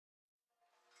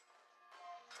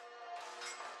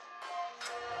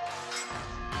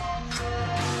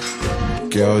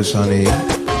girls, honey,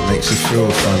 makes you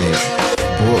feel funny.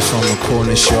 Bought from a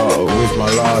corner shop with my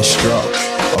last drop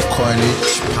of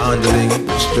coinage, pounding,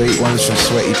 straight ones from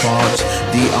sweaty palms,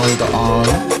 the underarm,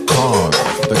 calm,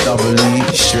 but doubly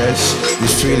stress.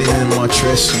 This feeling in my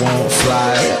chest won't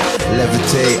fly,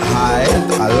 levitate high,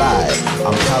 I lie.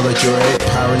 I'm paranoid,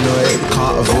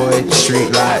 can't avoid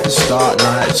street lights, dark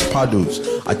nights, puddles.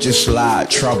 I just like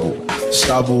trouble,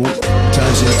 stubble,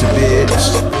 turns into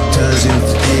beards, turns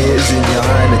into tears in your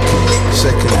Heineken.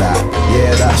 Second that,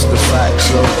 yeah, that's the facts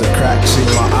of the cracks in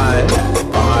my eye.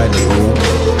 Behind it all,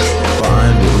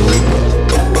 behind it all,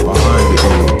 behind it all.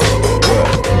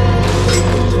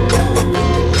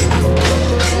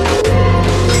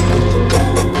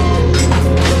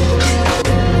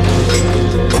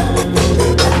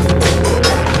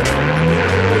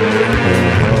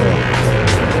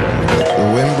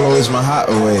 My hat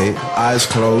away, eyes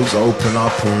closed, open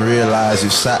up and realize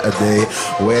it's Saturday.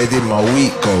 Where did my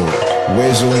week go?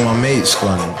 Where's all my mates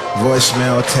gone?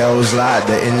 Voicemail tells like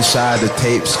the inside the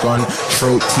tape's gone.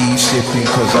 Throat tea sipping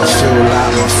cause I feel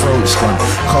like my throat's gone.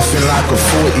 Coughing like a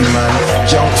 40 man,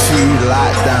 junk food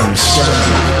like damn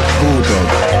Sunday. Bulldog,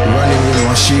 running with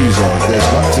my shoes off. There's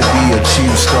got to be a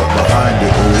tube stop behind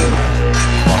it all.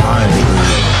 Behind it all,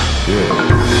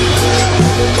 yeah.